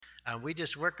We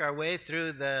just work our way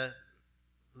through the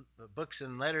books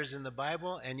and letters in the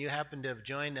Bible, and you happen to have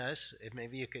joined us, if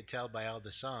maybe you could tell by all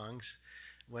the songs,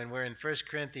 when we're in 1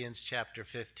 Corinthians chapter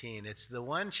 15. It's the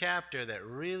one chapter that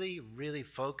really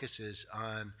focuses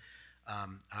on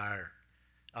our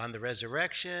on the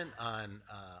resurrection, on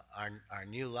our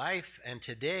new life, and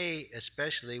today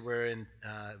especially we're in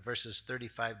verses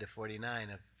 35 to 49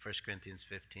 of 1 Corinthians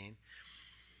 15.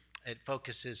 It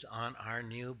focuses on our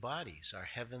new bodies, our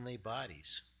heavenly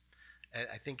bodies.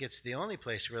 I think it's the only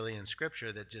place really in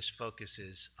Scripture that just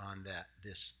focuses on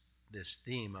this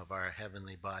theme of our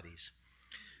heavenly bodies.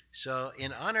 So,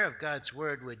 in honor of God's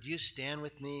Word, would you stand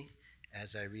with me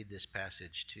as I read this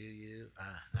passage to you?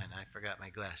 And I forgot my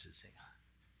glasses. Hang on.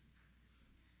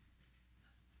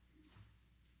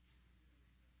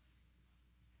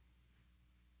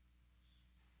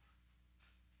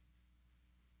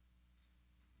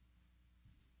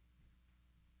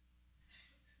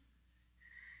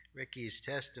 Ricky's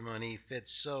testimony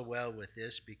fits so well with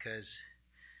this because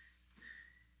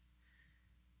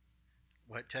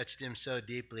what touched him so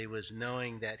deeply was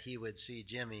knowing that he would see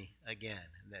Jimmy again,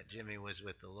 and that Jimmy was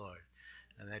with the Lord.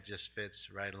 And that just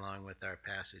fits right along with our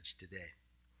passage today.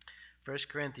 1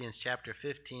 Corinthians chapter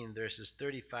 15, verses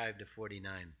 35 to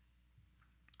 49.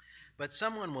 But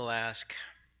someone will ask,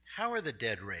 how are the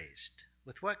dead raised?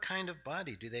 With what kind of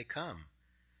body do they come?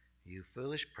 You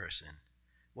foolish person.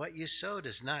 What you sow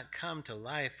does not come to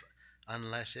life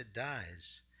unless it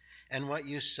dies. And what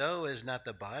you sow is not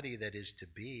the body that is to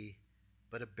be,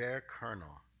 but a bare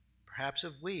kernel, perhaps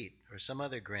of wheat or some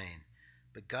other grain.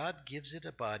 But God gives it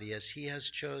a body as he has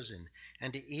chosen,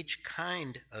 and to each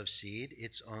kind of seed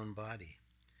its own body.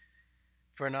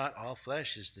 For not all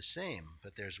flesh is the same,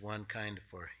 but there's one kind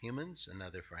for humans,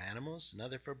 another for animals,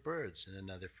 another for birds, and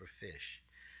another for fish.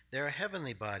 There are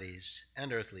heavenly bodies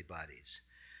and earthly bodies.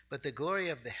 But the glory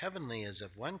of the heavenly is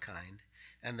of one kind,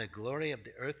 and the glory of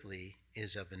the earthly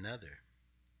is of another.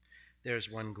 There is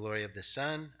one glory of the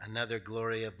sun, another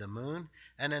glory of the moon,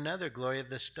 and another glory of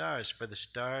the stars, for the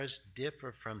stars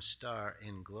differ from star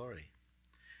in glory.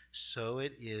 So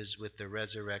it is with the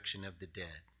resurrection of the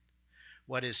dead.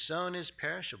 What is sown is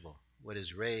perishable, what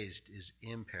is raised is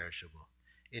imperishable.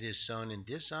 It is sown in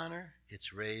dishonor,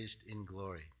 it's raised in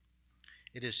glory.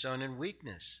 It is sown in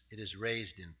weakness, it is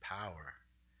raised in power.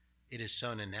 It is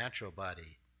sown a natural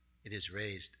body, it is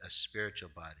raised a spiritual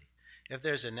body. If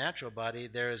there's a natural body,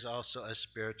 there is also a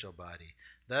spiritual body.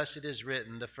 Thus it is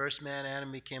written, the first man,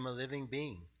 Adam, became a living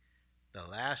being. The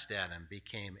last Adam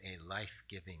became a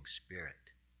life-giving spirit.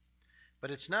 But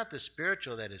it's not the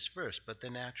spiritual that is first, but the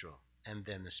natural, and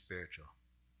then the spiritual.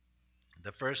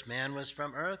 The first man was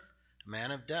from earth, a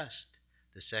man of dust.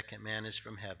 The second man is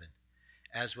from heaven.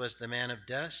 As was the man of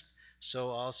dust, so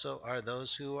also are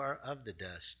those who are of the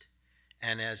dust.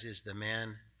 And as is the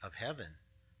man of heaven,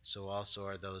 so also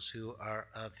are those who are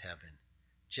of heaven.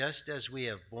 Just as we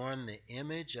have borne the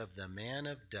image of the man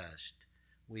of dust,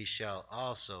 we shall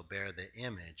also bear the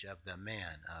image of the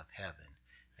man of heaven.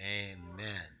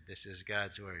 Amen. This is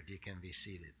God's word. You can be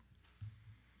seated.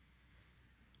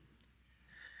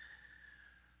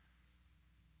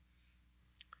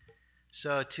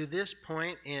 So to this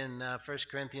point in 1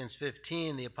 Corinthians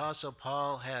 15, the Apostle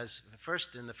Paul has,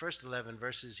 in the first 11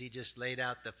 verses, he just laid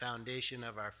out the foundation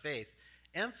of our faith,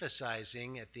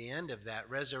 emphasizing at the end of that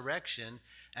resurrection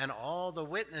and all the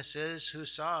witnesses who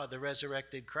saw the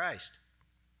resurrected Christ.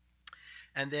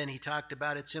 And then he talked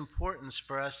about its importance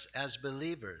for us as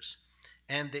believers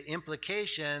and the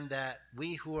implication that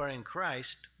we who are in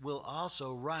Christ will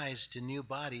also rise to new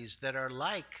bodies that are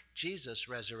like Jesus'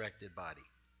 resurrected body.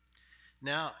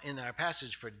 Now, in our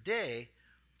passage for today,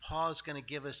 Paul is going to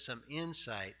give us some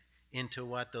insight into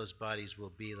what those bodies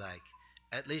will be like,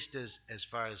 at least as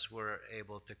far as we're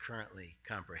able to currently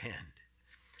comprehend.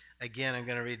 Again, I'm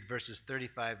going to read verses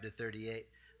 35 to 38.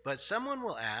 But someone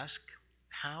will ask,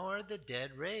 how are the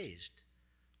dead raised?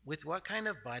 With what kind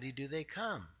of body do they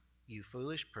come? You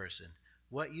foolish person.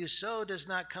 What you sow does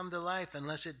not come to life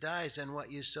unless it dies, and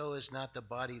what you sow is not the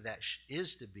body that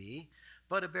is to be,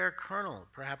 but a bare kernel,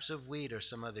 perhaps of wheat or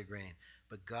some other grain.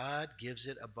 But God gives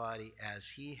it a body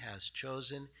as he has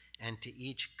chosen, and to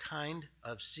each kind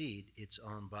of seed its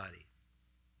own body.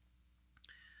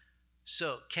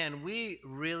 So, can we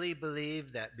really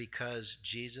believe that because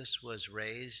Jesus was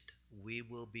raised, we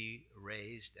will be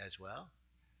raised as well?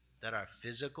 That our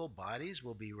physical bodies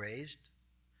will be raised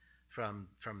from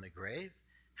the grave?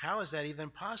 How is that even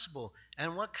possible?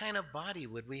 And what kind of body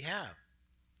would we have?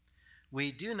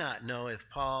 We do not know if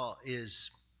Paul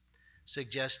is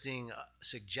suggesting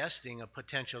a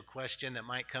potential question that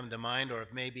might come to mind, or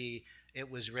if maybe it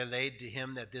was relayed to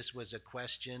him that this was a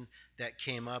question that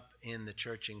came up in the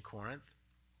church in Corinth.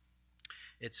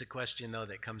 It's a question, though,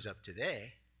 that comes up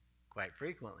today quite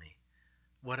frequently.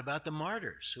 What about the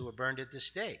martyrs who were burned at the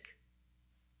stake?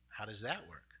 How does that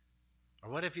work? Or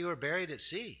what if you were buried at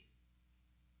sea?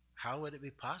 How would it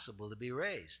be possible to be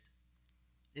raised?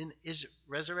 Is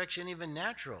resurrection even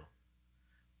natural?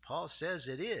 Paul says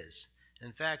it is.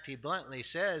 In fact, he bluntly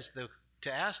says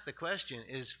to ask the question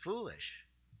is foolish.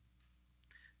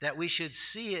 That we should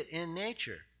see it in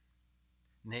nature.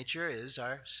 Nature is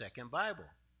our second Bible.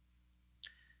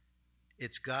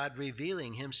 It's God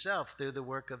revealing himself through the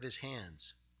work of his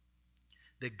hands.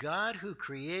 The God who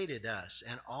created us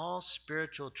and all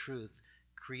spiritual truth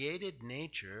created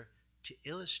nature to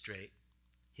illustrate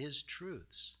his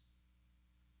truths.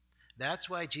 That's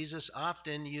why Jesus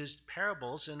often used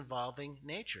parables involving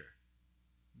nature,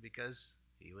 because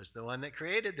he was the one that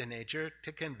created the nature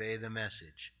to convey the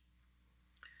message.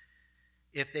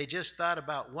 If they just thought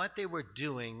about what they were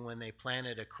doing when they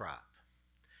planted a crop,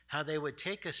 how they would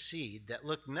take a seed that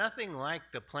looked nothing like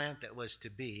the plant that was to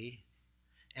be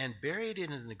and buried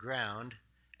it in the ground,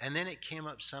 and then it came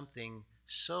up something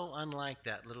so unlike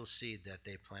that little seed that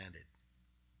they planted.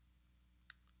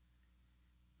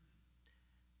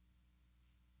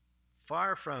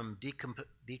 Far from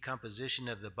decomposition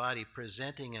of the body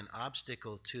presenting an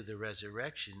obstacle to the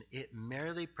resurrection, it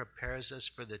merely prepares us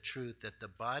for the truth that the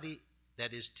body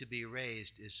that is to be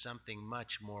raised is something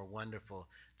much more wonderful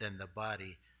than the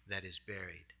body that is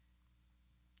buried.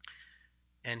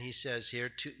 And he says here,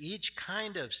 to each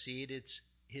kind of seed, it's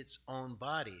its own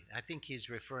body. I think he's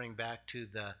referring back to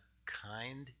the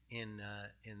kind in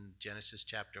Genesis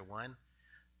chapter 1,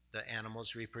 the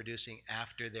animals reproducing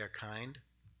after their kind.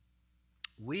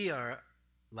 We are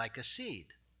like a seed.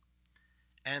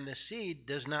 And the seed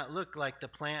does not look like the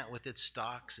plant with its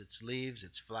stalks, its leaves,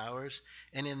 its flowers.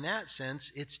 And in that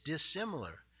sense, it's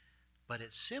dissimilar. But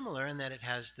it's similar in that it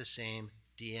has the same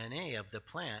DNA of the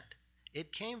plant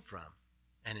it came from.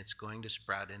 And it's going to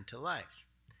sprout into life.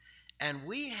 And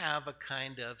we have a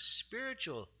kind of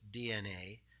spiritual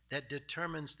DNA that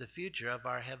determines the future of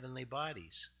our heavenly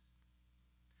bodies.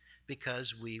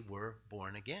 Because we were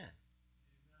born again.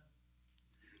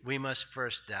 We must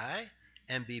first die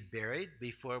and be buried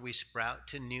before we sprout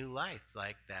to new life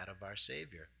like that of our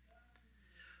Savior,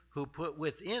 who put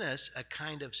within us a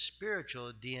kind of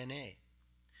spiritual DNA.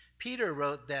 Peter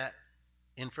wrote that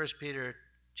in 1 Peter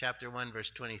chapter 1,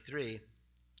 verse 23,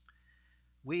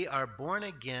 we are born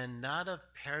again not of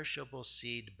perishable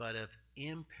seed, but of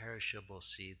imperishable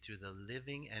seed through the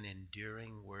living and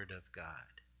enduring Word of God.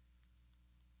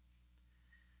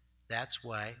 That's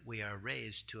why we are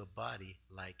raised to a body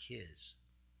like his.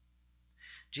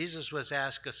 Jesus was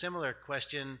asked a similar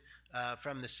question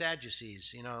from the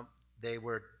Sadducees. You know, they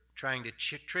were trying to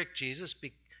trick Jesus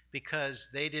because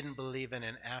they didn't believe in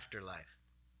an afterlife.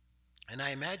 And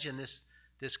I imagine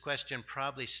this question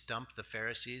probably stumped the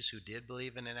Pharisees who did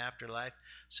believe in an afterlife.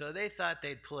 So they thought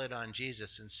they'd pull it on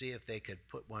Jesus and see if they could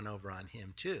put one over on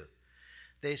him too.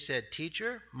 They said,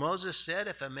 Teacher, Moses said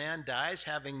if a man dies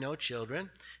having no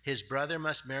children, his brother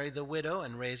must marry the widow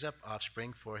and raise up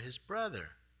offspring for his brother.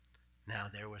 Now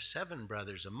there were 7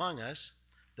 brothers among us.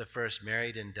 The first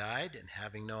married and died, and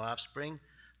having no offspring,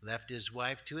 left his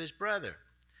wife to his brother.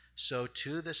 So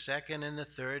too the second and the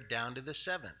third, down to the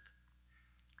 7th.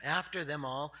 After them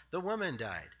all, the woman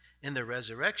died. In the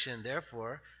resurrection,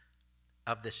 therefore,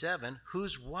 of the 7,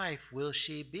 whose wife will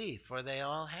she be? For they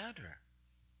all had her.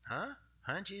 Huh,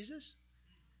 Jesus?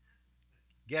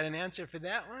 Get an answer for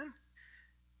that one?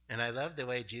 And I love the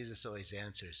way Jesus always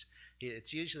answers.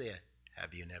 It's usually a,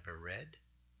 have you never read?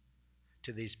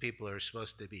 To these people who are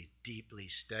supposed to be deeply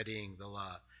studying the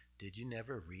law. Did you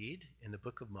never read in the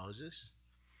book of Moses?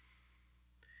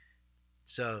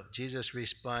 So Jesus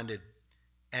responded,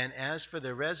 and as for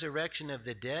the resurrection of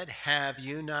the dead, have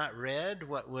you not read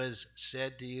what was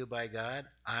said to you by God?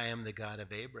 I am the God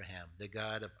of Abraham, the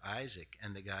God of Isaac,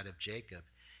 and the God of Jacob.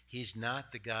 He's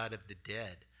not the God of the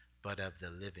dead, but of the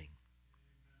living.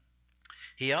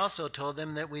 He also told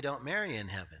them that we don't marry in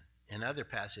heaven. In other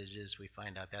passages, we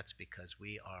find out that's because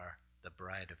we are the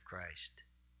bride of Christ.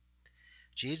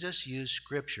 Jesus used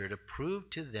Scripture to prove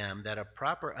to them that a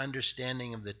proper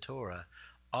understanding of the Torah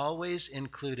always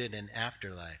included an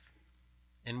afterlife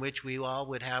in which we all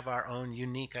would have our own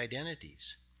unique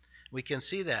identities. We can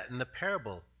see that in the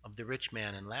parable of the rich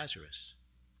man and Lazarus.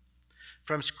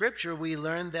 From Scripture, we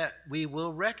learn that we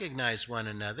will recognize one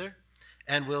another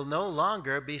and will no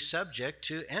longer be subject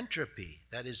to entropy,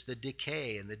 that is, the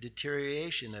decay and the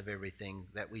deterioration of everything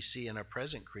that we see in our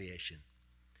present creation.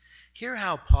 Hear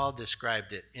how Paul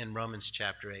described it in Romans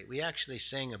chapter 8. We actually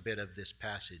sang a bit of this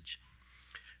passage.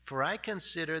 For I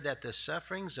consider that the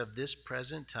sufferings of this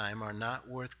present time are not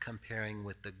worth comparing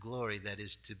with the glory that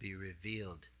is to be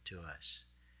revealed to us.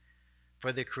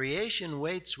 For the creation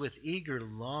waits with eager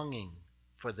longing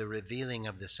for the revealing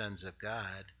of the sons of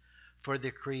God. For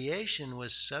the creation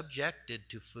was subjected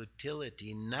to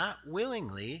futility, not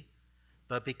willingly,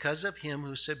 but because of him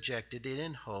who subjected it,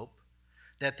 in hope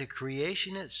that the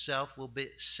creation itself will be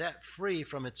set free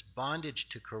from its bondage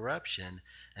to corruption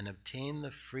and obtain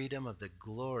the freedom of the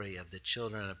glory of the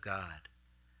children of God.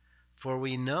 For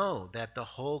we know that the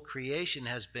whole creation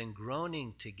has been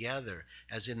groaning together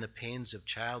as in the pains of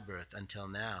childbirth until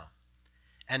now.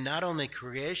 And not only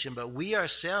creation, but we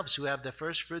ourselves who have the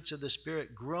first fruits of the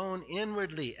Spirit groan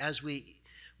inwardly as we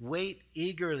wait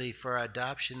eagerly for our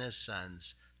adoption as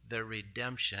sons, the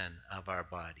redemption of our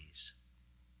bodies.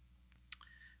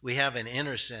 We have an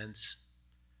inner sense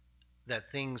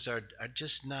that things are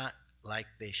just not like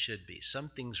they should be.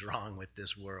 Something's wrong with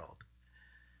this world.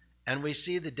 And we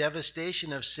see the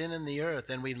devastation of sin in the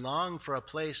earth, and we long for a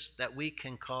place that we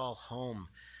can call home,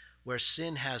 where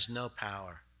sin has no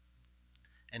power.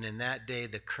 And in that day,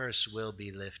 the curse will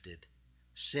be lifted.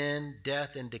 Sin,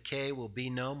 death, and decay will be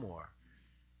no more.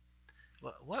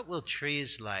 What will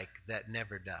trees like that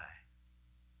never die?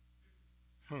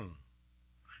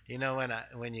 You know,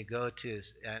 when you go to,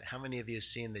 how many of you have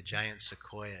seen the giant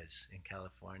sequoias in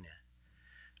California?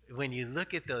 When you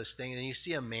look at those things and you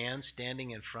see a man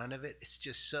standing in front of it, it's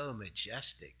just so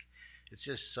majestic. It's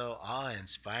just so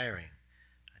awe-inspiring.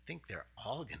 I think they're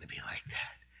all going to be like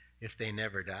that if they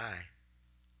never die.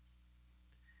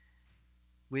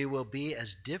 We will be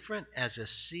as different as a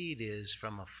seed is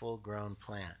from a full-grown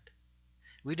plant.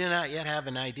 We do not yet have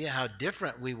an idea how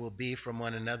different we will be from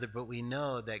one another, but we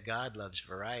know that God loves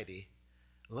variety.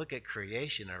 Look at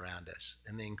creation around us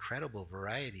and the incredible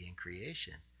variety in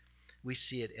creation. We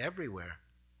see it everywhere.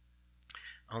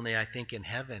 Only I think in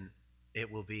heaven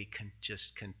it will be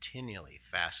just continually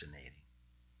fascinating.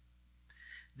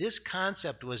 This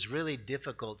concept was really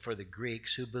difficult for the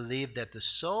Greeks, who believed that the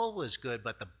soul was good,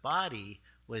 but the body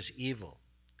was evil,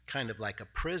 kind of like a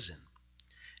prison.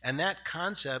 And that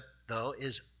concept, though,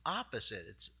 is opposite.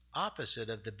 It's opposite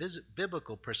of the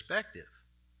biblical perspective.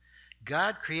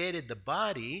 God created the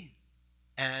body,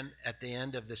 and at the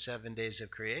end of the 7 days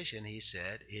of creation, he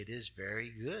said, it is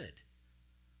very good.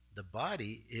 The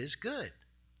body is good.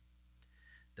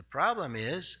 The problem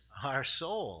is our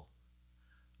soul,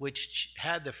 which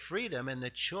had the freedom and the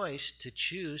choice to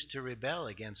choose to rebel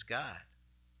against God.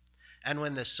 And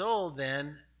when the soul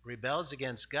then rebels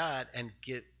against God and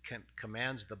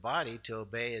commands the body to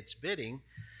obey its bidding,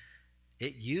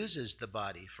 it uses the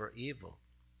body for evil.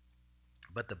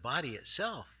 But the body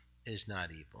itself is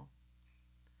not evil.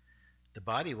 The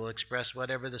body will express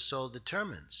whatever the soul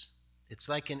determines. It's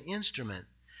like an instrument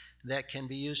that can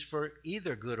be used for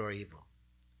either good or evil.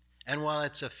 And while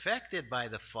it's affected by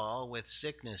the fall with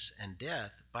sickness and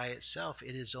death, by itself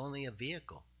it is only a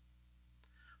vehicle.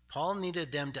 Paul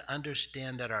needed them to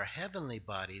understand that our heavenly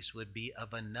bodies would be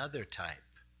of another type.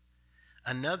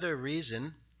 Another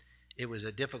reason it was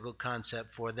a difficult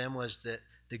concept for them was that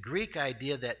the Greek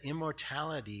idea that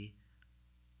immortality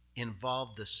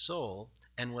involved the soul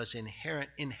and was inherent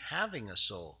in having a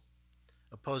soul,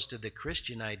 opposed to the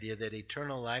Christian idea that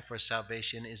eternal life or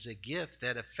salvation is a gift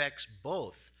that affects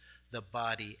both the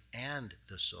body and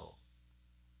the soul.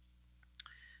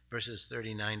 Verses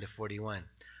 39 to 41.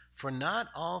 For not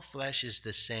all flesh is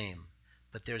the same,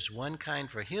 but there's one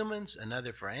kind for humans,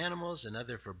 another for animals,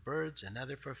 another for birds,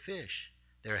 another for fish.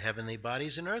 There are heavenly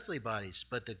bodies and earthly bodies,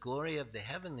 but the glory of the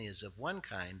heavenly is of one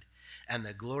kind, and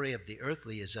the glory of the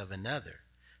earthly is of another.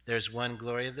 There's one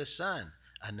glory of the sun,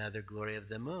 another glory of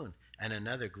the moon, and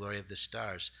another glory of the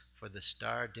stars, for the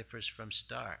star differs from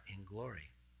star in glory.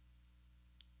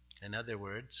 In other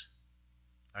words,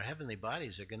 our heavenly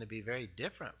bodies are going to be very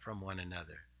different from one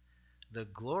another. The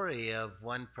glory of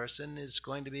one person is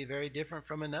going to be very different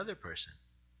from another person.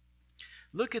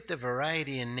 Look at the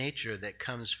variety in nature that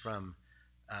comes from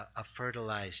a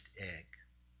fertilized egg.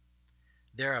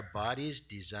 There are bodies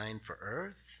designed for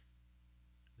earth.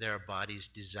 There are bodies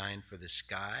designed for the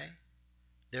sky.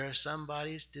 There are some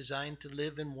bodies designed to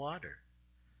live in water.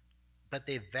 But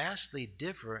they vastly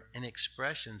differ in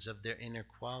expressions of their inner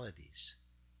qualities,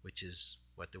 which is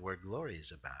what the word glory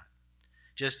is about.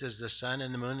 Just as the sun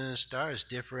and the moon and the stars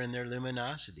differ in their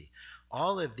luminosity,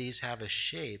 all of these have a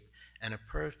shape and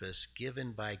a purpose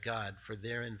given by God for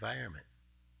their environment.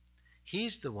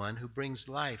 He's the one who brings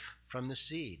life from the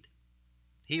seed.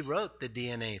 He wrote the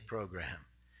DNA program,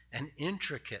 an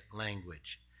intricate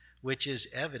language which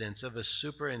is evidence of a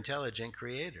super intelligent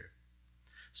creator.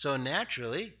 So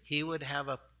naturally, he would have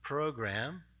a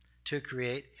program to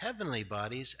create heavenly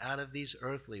bodies out of these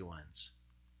earthly ones.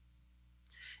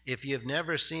 If you've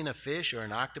never seen a fish or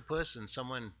an octopus and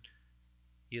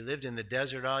you lived in the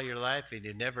desert all your life and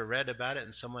you never read about it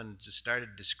and someone just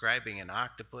started describing an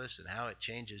octopus and how it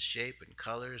changes shape and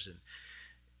colors, and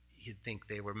you'd think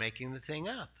they were making the thing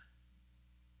up.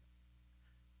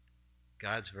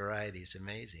 God's variety is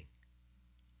amazing.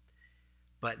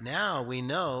 But now we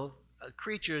know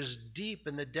creatures deep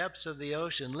in the depths of the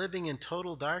ocean living in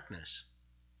total darkness.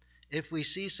 If we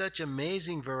see such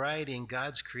amazing variety in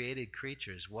God's created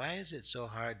creatures, why is it so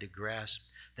hard to grasp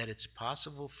that it's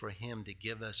possible for Him to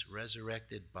give us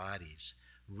resurrected bodies,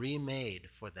 remade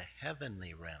for the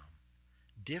heavenly realm,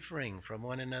 differing from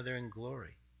one another in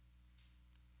glory?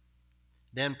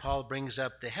 Then Paul brings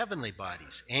up the heavenly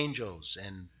bodies, angels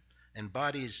and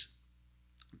bodies.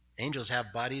 Angels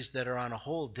have bodies that are on a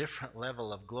whole different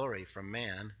level of glory from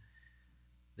man.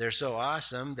 They're so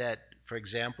awesome that, for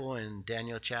example, in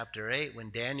Daniel chapter 8, when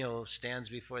Daniel stands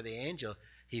before the angel,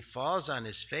 he falls on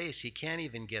his face. He can't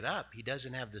even get up. He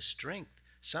doesn't have the strength.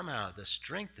 Somehow the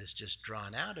strength is just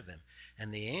drawn out of him,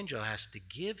 and the angel has to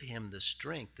give him the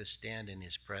strength to stand in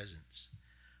his presence.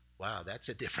 Wow, that's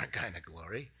a different kind of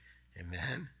glory.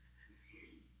 Amen.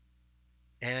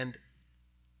 And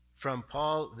from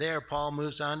Paul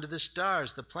moves on to the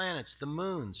stars, the planets, the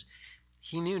moons.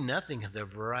 He knew nothing of the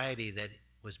variety that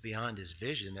was beyond his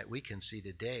vision that we can see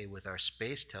today with our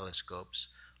space telescopes,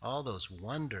 all those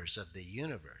wonders of the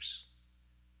universe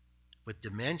with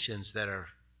dimensions that are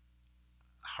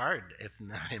hard, if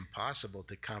not impossible,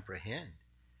 to comprehend.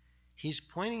 He's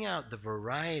pointing out the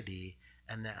variety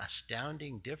and the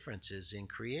astounding differences in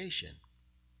creation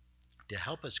to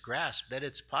help us grasp that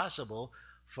it's possible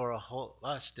for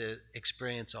us to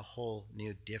experience a whole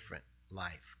new different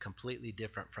life, completely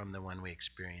different from the one we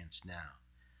experience now.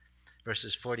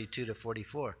 Verses 42 to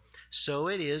 44. So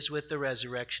it is with the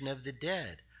resurrection of the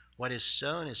dead. What is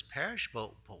sown is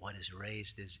perishable, but what is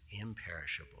raised is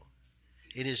imperishable.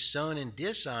 It is sown in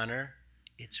dishonor,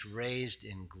 it's raised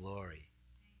in glory.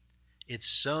 It's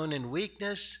sown in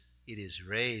weakness, it is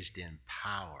raised in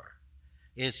power.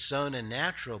 It's sown a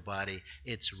natural body,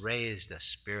 it's raised a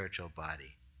spiritual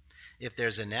body. If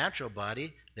there's a natural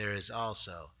body, there is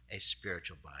also a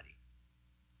spiritual body.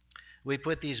 We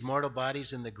put these mortal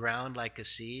bodies in the ground like a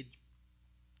seed,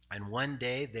 and one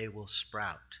day they will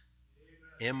sprout.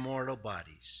 Immortal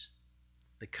bodies.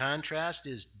 The contrast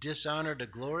is dishonor to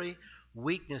glory,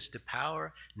 weakness to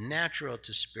power, natural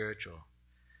to spiritual.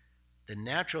 The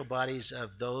natural bodies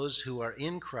of those who are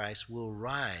in Christ will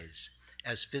rise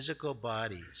as physical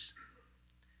bodies,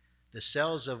 the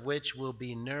cells of which will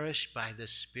be nourished by the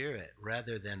Spirit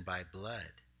rather than by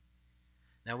blood.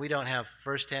 Now, we don't have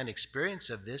firsthand experience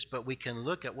of this, but we can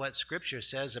look at what Scripture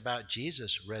says about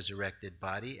Jesus' resurrected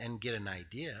body and get an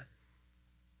idea.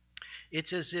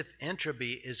 It's as if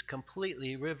entropy is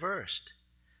completely reversed,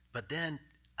 but then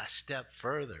a step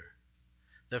further.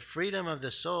 The freedom of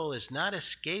the soul is not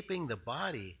escaping the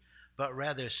body, but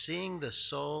rather seeing the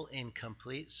soul in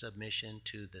complete submission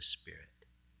to the Spirit.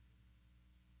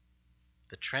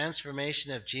 The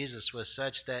transformation of Jesus was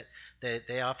such that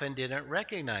they often didn't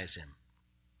recognize him.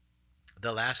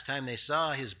 The last time they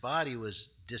saw, his body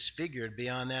was disfigured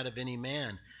beyond that of any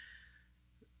man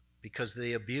because of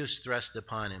the abuse thrust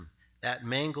upon him. That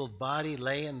mangled body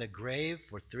lay in the grave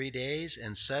for 3 days,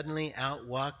 and suddenly out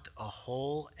walked a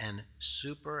whole and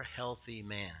super healthy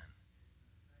man.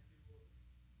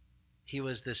 He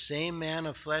was the same man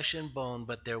of flesh and bone,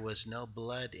 but there was no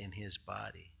blood in his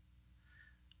body.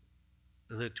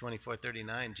 Luke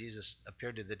 24:39, Jesus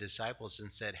appeared to the disciples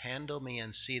and said, "Handle me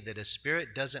and see that a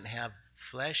spirit doesn't have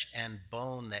flesh and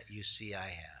bone that you see I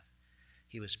have."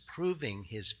 He was proving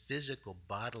his physical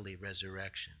bodily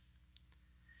resurrection.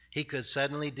 He could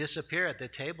suddenly disappear at the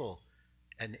table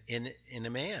in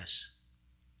Emmaus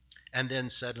and then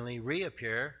suddenly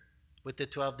reappear with the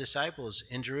 12 disciples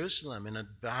in Jerusalem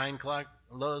behind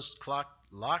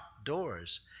locked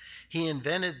doors. He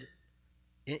invited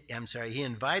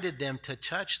them to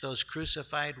touch those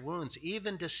crucified wounds,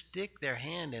 even to stick their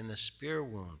hand in the spear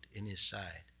wound in his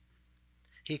side.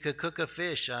 He could cook a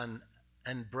fish and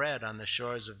bread on the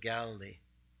shores of Galilee.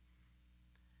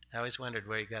 I always wondered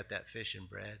where he got that fish and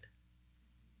bread.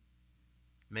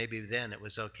 Maybe then it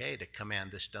was okay to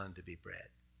command the stone to be bread.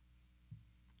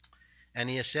 And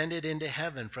he ascended into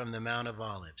heaven from the Mount of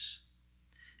Olives.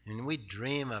 And we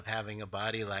dream of having a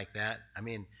body like that. I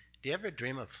mean, do you ever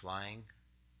dream of flying?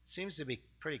 It seems to be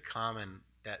pretty common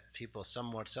that people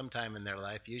sometime in their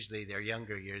life, usually their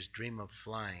younger years, dream of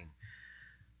flying.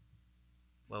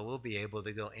 well, we'll be able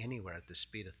to go anywhere at the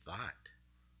speed of thought.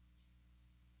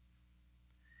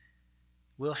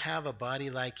 We'll have a body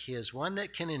like his, one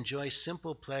that can enjoy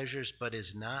simple pleasures but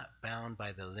is not bound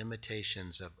by the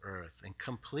limitations of earth and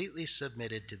completely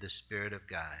submitted to the Spirit of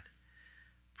God.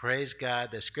 Praise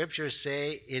God. The scriptures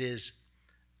say it is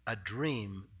a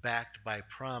dream backed by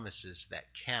promises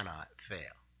that cannot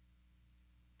fail.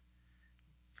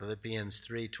 Philippians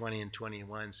 3:20 and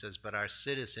 21 says, "But our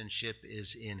citizenship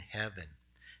is in heaven,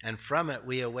 and from it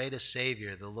we await a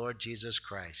Savior, the Lord Jesus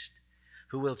Christ,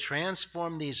 who will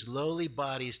transform these lowly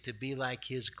bodies to be like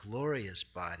his glorious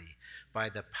body by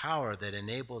the power that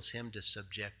enables him to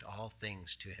subject all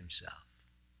things to himself."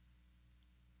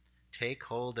 Take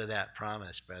hold of that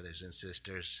promise, brothers and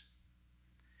sisters.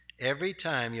 Every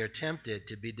time you're tempted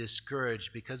to be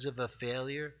discouraged because of a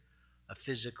failure, a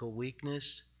physical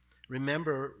weakness,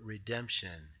 remember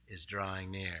redemption is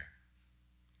drawing near.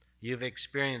 You've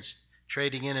experienced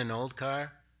trading in an old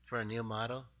car for a new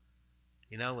model,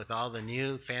 with all the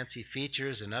new fancy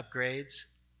features and upgrades,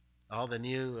 all the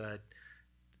new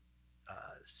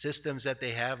systems that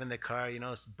they have in the car,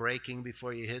 braking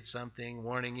before you hit something,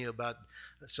 warning you about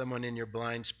someone in your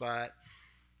blind spot.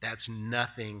 That's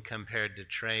nothing compared to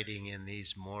trading in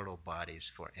these mortal bodies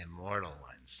for immortal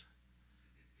ones.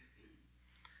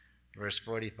 Verse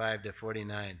 45 to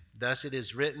 49. "Thus it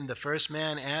is written, the first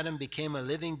man, Adam, became a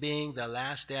living being. The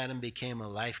last Adam became a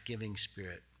life-giving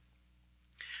spirit.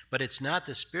 But it's not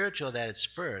the spiritual that is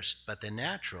first, but the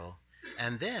natural,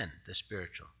 and then the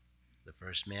spiritual. The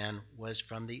first man was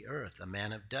from the earth, a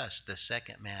man of dust. The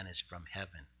second man is from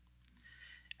heaven.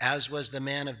 As was the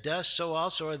man of dust, so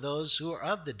also are those who are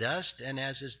of the dust, and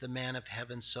as is the man of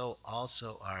heaven, so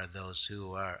also are those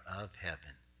who are of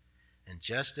heaven. And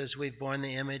just as we've borne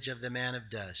the image of the man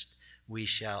of dust, we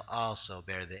shall also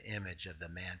bear the image of the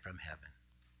man from heaven."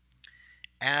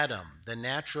 Adam, the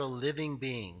natural living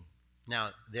being.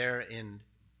 Now, there in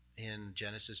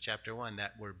Genesis chapter 1,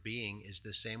 that word being is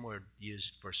the same word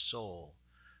used for soul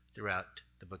throughout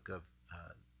the book of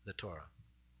the Torah.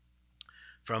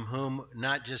 From whom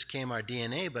not just came our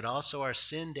DNA, but also our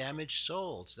sin-damaged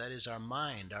souls. That is our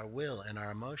mind, our will, and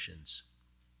our emotions.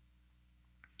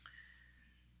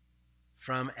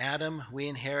 From Adam, we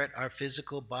inherit our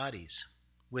physical bodies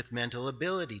with mental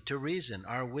ability to reason,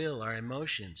 our will, our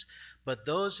emotions. But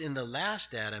those in the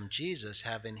last Adam, Jesus,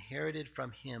 have inherited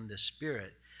from him the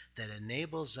Spirit that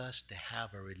enables us to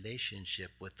have a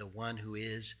relationship with the one who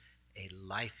is a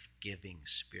life-giving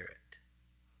Spirit.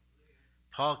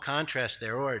 Paul contrasts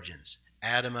their origins.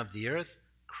 Adam of the earth,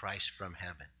 Christ from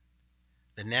heaven.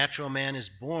 The natural man is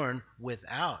born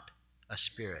without a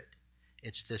spirit.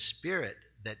 It's the Spirit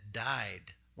that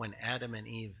died when Adam and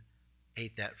Eve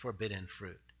ate that forbidden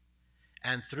fruit.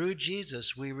 And through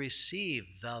Jesus, we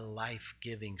receive the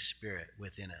life-giving Spirit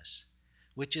within us,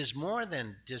 which is more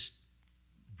than just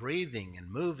breathing and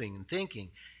moving and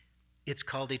thinking. It's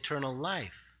called eternal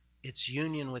life. It's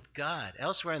union with God.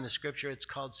 Elsewhere in the scripture, it's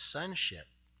called sonship.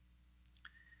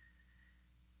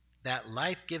 That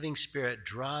life-giving Spirit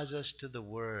draws us to the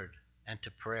Word and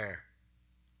to prayer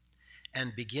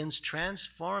and begins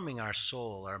transforming our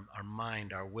soul, our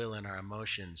mind, our will, and our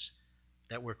emotions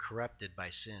that were corrupted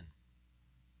by sin.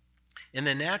 In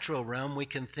the natural realm, we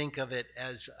can think of it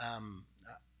as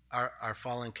our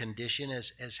fallen condition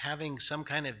as having some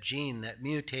kind of gene that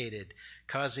mutated,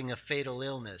 causing a fatal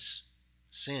illness,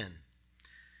 sin.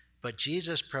 But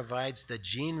Jesus provides the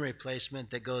gene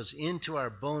replacement that goes into our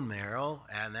bone marrow,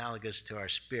 analogous to our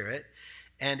spirit,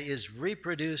 and is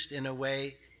reproduced in a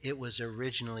way it was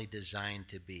originally designed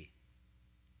to be.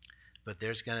 But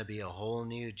there's going to be a whole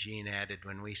new gene added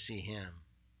when we see him.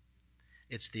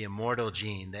 It's the immortal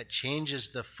gene that changes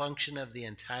the function of the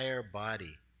entire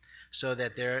body so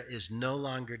that there is no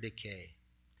longer decay.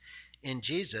 In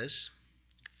Jesus,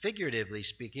 figuratively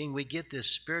speaking, we get this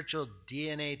spiritual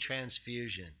DNA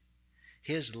transfusion.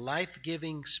 His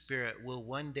life-giving Spirit will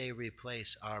one day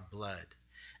replace our blood.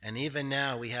 And even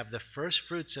now, we have the first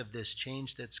fruits of this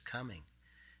change that's coming.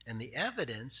 And the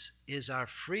evidence is our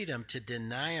freedom to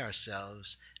deny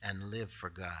ourselves and live for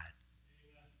God.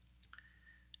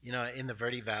 In the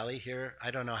Verde Valley here,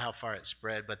 I don't know how far it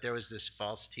spread, but there was this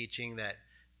false teaching that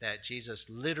Jesus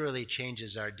literally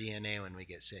changes our DNA when we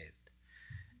get saved.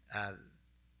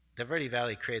 The Verde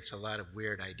Valley creates a lot of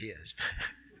weird ideas.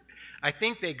 I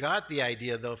think they got the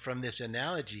idea, though, from this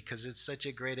analogy because it's such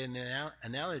a great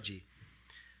analogy.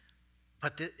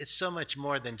 But it's so much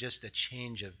more than just a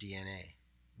change of DNA.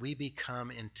 We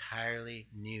become entirely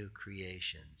new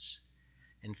creations.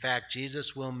 In fact,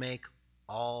 Jesus will make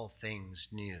all things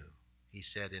new, he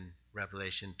said in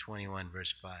Revelation 21,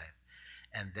 verse 5.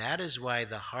 And that is why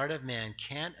the heart of man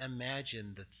can't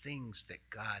imagine the things that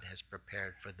God has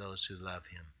prepared for those who love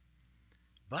him.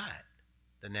 But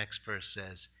the next verse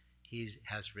says, he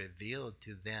has revealed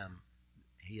them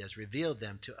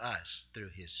to us through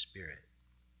his Spirit.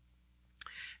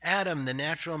 Adam, the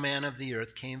natural man of the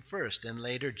earth, came first, and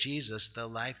later Jesus, the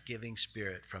life-giving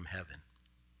Spirit from heaven.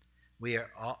 We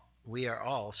are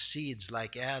all seeds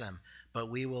like Adam, but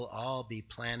we will all be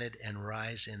planted and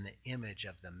rise in the image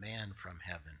of the man from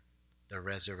heaven, the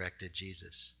resurrected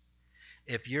Jesus.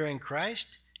 If you're in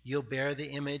Christ, you'll bear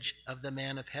the image of the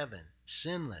man of heaven,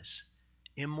 sinless,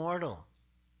 immortal,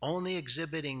 only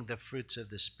exhibiting the fruits of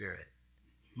the Spirit,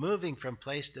 moving from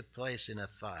place to place in a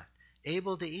thought,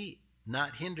 able to eat,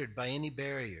 not hindered by any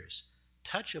barriers,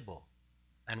 touchable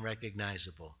and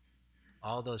recognizable.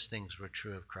 All those things were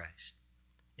true of Christ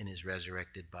in his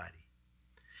resurrected body.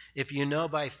 If you know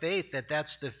by faith that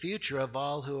that's the future of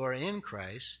all who are in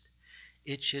Christ,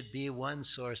 it should be one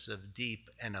source of deep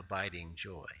and abiding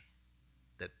joy,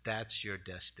 that's your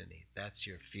destiny, that's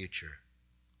your future.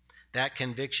 That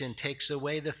conviction takes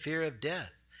away the fear of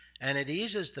death, and it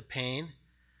eases the pain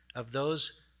of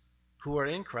those who are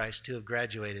in Christ who have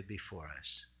graduated before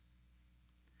us.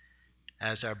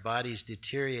 As our bodies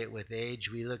deteriorate with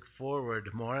age, we look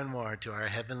forward more and more to our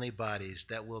heavenly bodies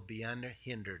that will be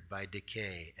unhindered by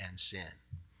decay and sin.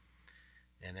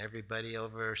 And everybody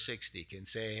over 60 can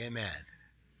say amen.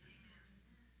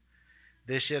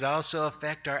 This should also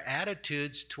affect our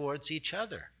attitudes towards each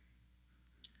other.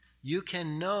 You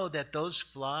can know that those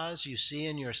flaws you see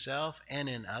in yourself and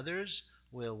in others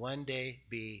will one day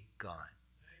be gone.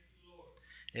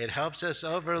 It helps us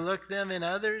overlook them in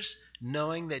others,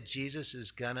 knowing that Jesus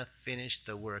is going to finish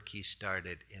the work he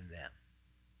started in them.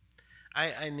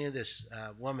 I knew this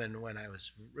woman when I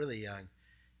was really young,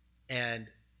 and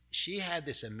she had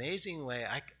this amazing way.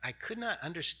 I could not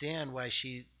understand why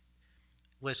she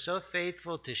was so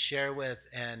faithful to share with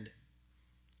and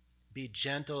be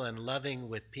gentle and loving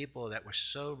with people that were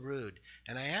so rude.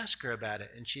 And I asked her about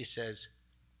it, and she says,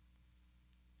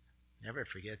 never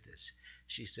forget this.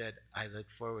 She said, I look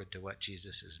forward to what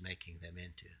Jesus is making them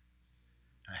into.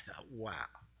 I thought, wow,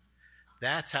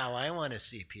 that's how I want to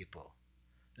see people.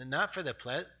 And not for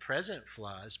the present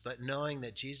flaws, but knowing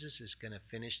that Jesus is going to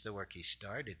finish the work he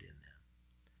started in them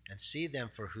and see them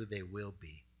for who they will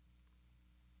be.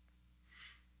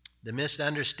 The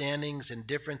misunderstandings and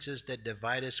differences that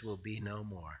divide us will be no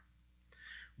more.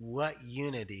 What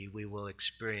unity we will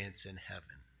experience in heaven.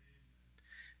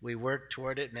 We work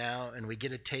toward it now, and we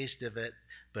get a taste of it,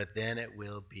 but then it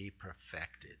will be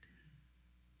perfected.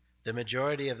 The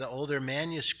majority of the older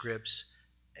manuscripts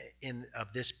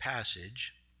of this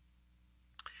passage,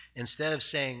 instead of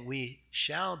saying we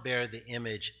shall bear the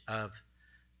image,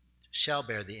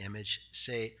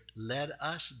 say let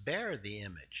us bear the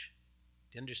image.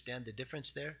 Do you understand the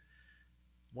difference there?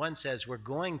 One says we're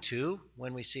going to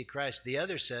when we see Christ. The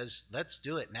other says let's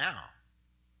do it now.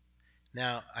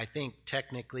 Now, I think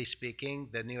technically speaking,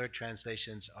 the newer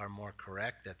translations are more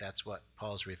correct, that's what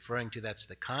Paul's referring to. That's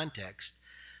the context.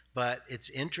 But it's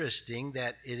interesting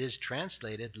that it is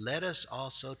translated, let us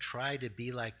also try to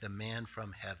be like the man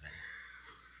from heaven,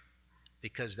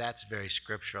 because that's very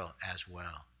scriptural as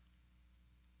well.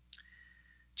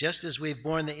 Just as we've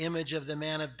borne the image of the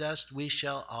man of dust, we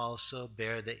shall also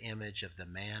bear the image of the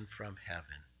man from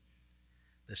heaven.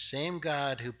 The same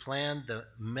God who planned the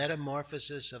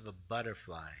metamorphosis of a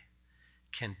butterfly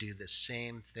can do the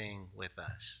same thing with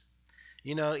us.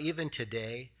 You know, even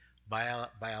today,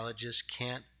 biologists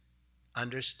can't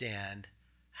understand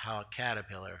how a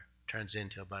caterpillar turns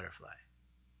into a butterfly.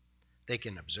 They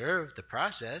can observe the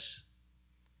process,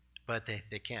 but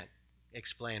they can't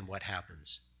explain what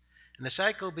happens. And the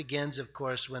cycle begins, of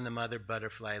course, when the mother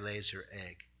butterfly lays her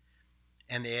egg,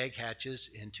 and the egg hatches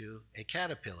into a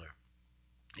caterpillar.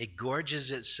 It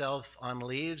gorges itself on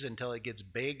leaves until it gets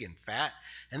big and fat,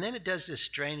 and then it does this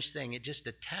strange thing. It just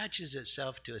attaches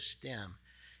itself to a stem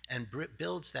and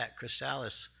builds that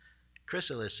chrysalis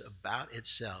about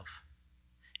itself.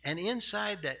 And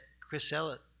inside that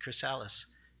chrysalis,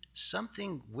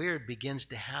 something weird begins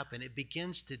to happen. It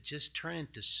begins to just turn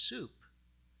into soup.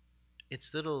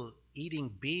 Its little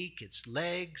eating beak, its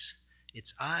legs,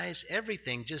 its eyes,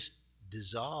 everything just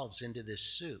dissolves into this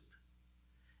soup.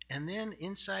 And then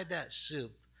inside that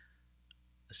soup,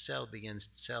 cells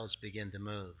begin to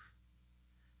move.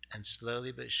 And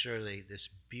slowly but surely, this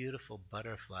beautiful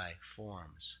butterfly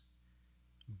forms,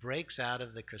 breaks out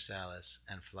of the chrysalis,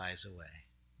 and flies away.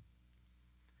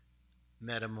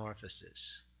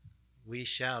 Metamorphosis. We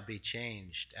shall be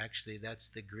changed. Actually, that's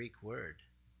the Greek word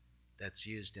that's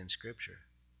used in Scripture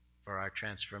for our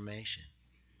transformation.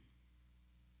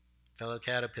 fellow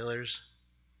caterpillars,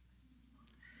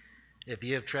 if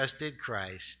you have trusted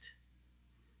Christ,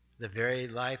 the very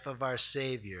life of our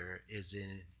Savior is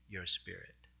in your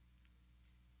spirit.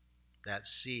 That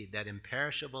seed, that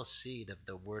imperishable seed of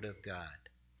the Word of God.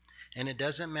 And it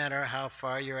doesn't matter how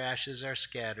far your ashes are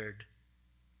scattered,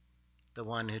 the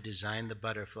one who designed the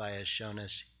butterfly has shown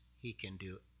us he can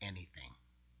do anything.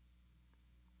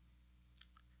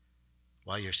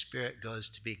 While your spirit goes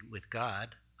to be with God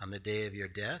on the day of your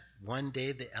death, one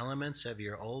day the elements of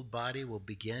your old body will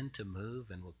begin to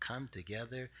move and will come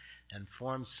together and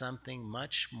form something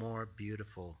much more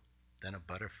beautiful than a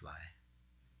butterfly.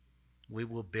 We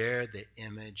will bear the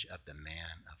image of the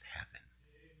man of heaven.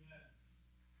 Amen.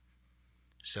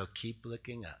 So keep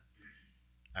looking up.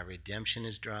 Our redemption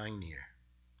is drawing near.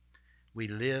 We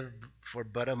live for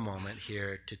but a moment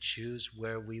here to choose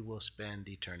where we will spend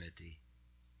eternity.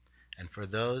 And for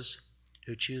those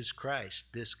who choose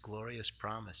Christ, this glorious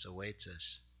promise awaits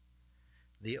us.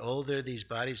 The older these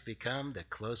bodies become, the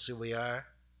closer we are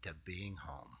to being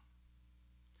home.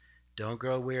 Don't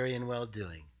grow weary in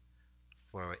well-doing,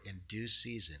 for in due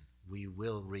season we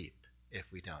will reap if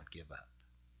we don't give up.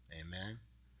 Amen?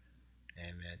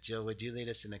 Amen. Jill, would you lead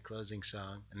us in a closing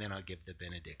song? And then I'll give the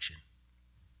benediction.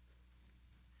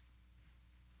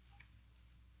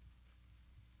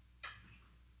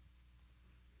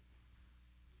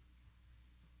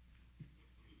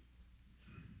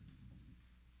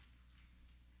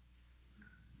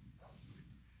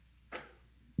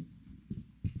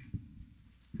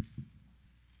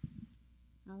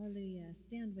 Hallelujah.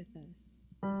 Stand with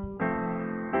us.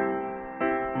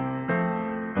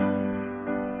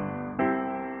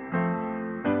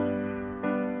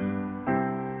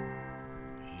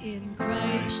 In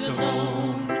Christ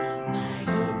alone, my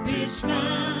hope is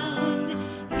found.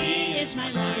 He is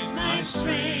my light, my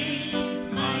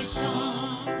strength, my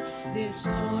song. This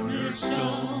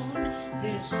cornerstone,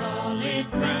 this solid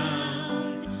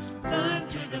ground, firm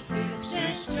through the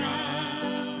fiercest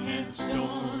drought and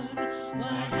storm. What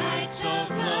heights of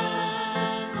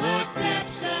love, what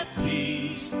depths of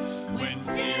peace, when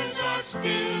fears are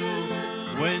stilled,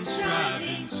 when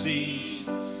striving cease.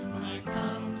 My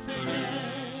comforter,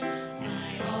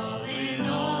 my all in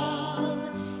all,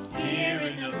 here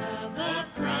in the love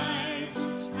of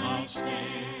Christ I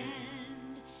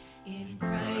stand. In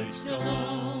Christ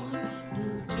alone,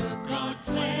 who took on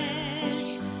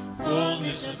flesh,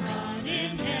 fullness of God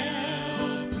in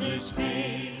helpless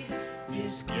babe.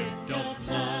 This gift of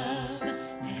love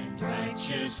and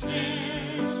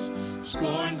righteousness,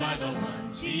 scorned by the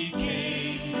ones he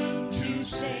came to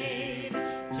save,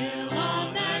 till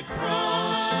on that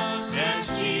cross,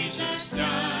 as Jesus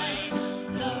died,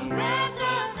 the wrath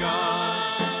of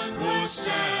God was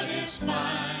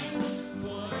satisfied.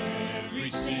 For every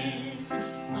sin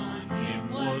on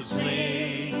him was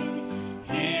laid,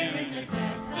 here in the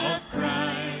death of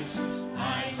Christ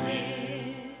I live.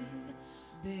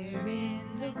 There in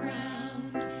the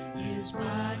ground his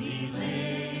body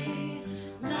lay,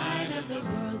 light of the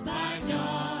world by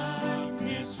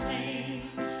darkness slain,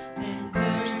 then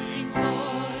bursting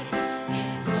forth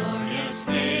in glorious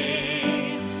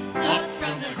day, up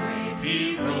from the grave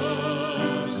he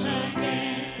rose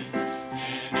again.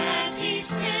 And as he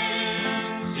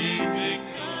stands in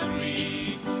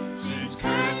victory, since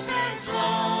curse has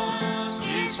lost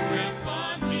his grip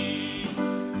on me,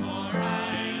 for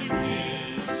I am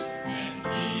his and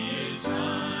he is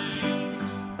mine,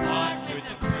 bought with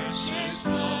the precious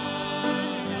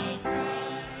blood of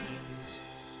Christ.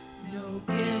 No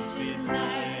guilt in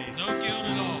life, No guilt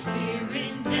at all. fear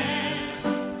in death.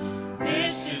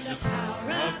 This is the power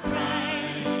of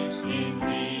Christ in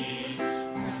me.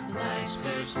 From life's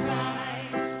first cry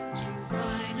to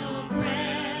final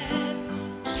breath,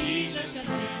 Jesus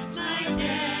commands my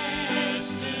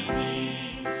destiny.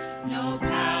 No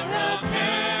power of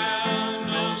hell,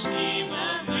 no scheme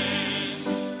of man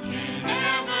can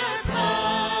ever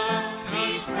pluck me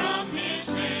from his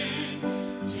hand,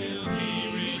 till he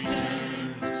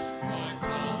returns or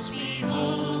calls me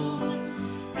home.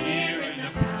 Here in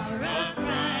the power of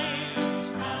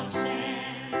Christ I'll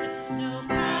stand. No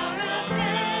power of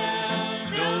hell,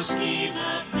 no scheme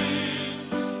of man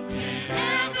can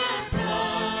ever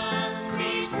pluck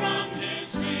me from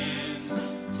his hand,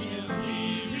 till he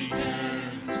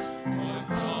returns or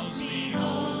calls me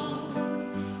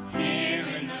home. Here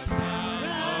in the power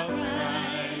of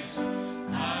Christ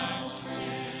I'll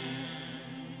stand.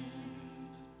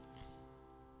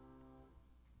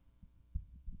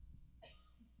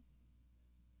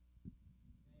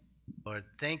 Lord,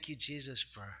 thank you, Jesus,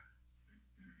 for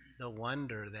the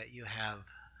wonder that you have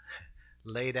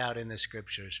laid out in the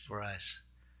scriptures for us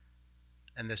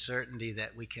and the certainty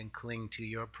that we can cling to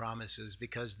your promises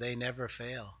because they never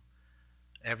fail.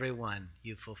 Every one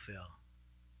you fulfill.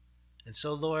 And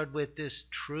so, Lord, with this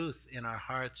truth in our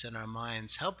hearts and our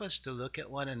minds, help us to look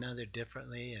at one another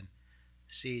differently and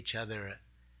see each other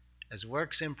as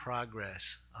works in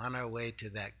progress on our way to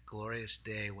that glorious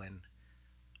day when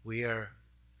we are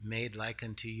made like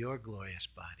unto your glorious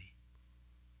body.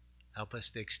 Help us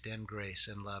to extend grace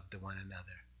and love to one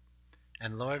another.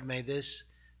 And Lord, may this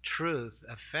truth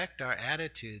affect our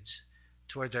attitudes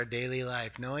towards our daily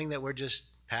life, knowing that we're just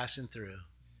passing through.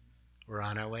 We're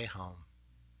on our way home.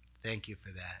 Thank you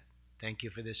for that. Thank you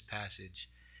for this passage.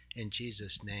 In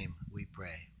Jesus' name we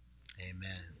pray.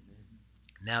 Amen.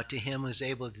 Now to him who's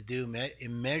able to do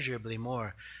immeasurably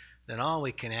more than all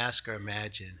we can ask or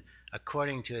imagine,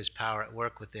 according to his power at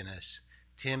work within us,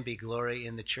 to him be glory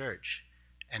in the church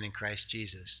and in Christ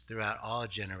Jesus throughout all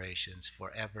generations,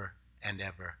 forever and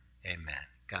ever. Amen.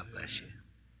 God bless you.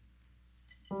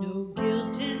 No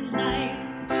guilt in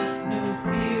life, no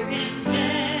fear in death.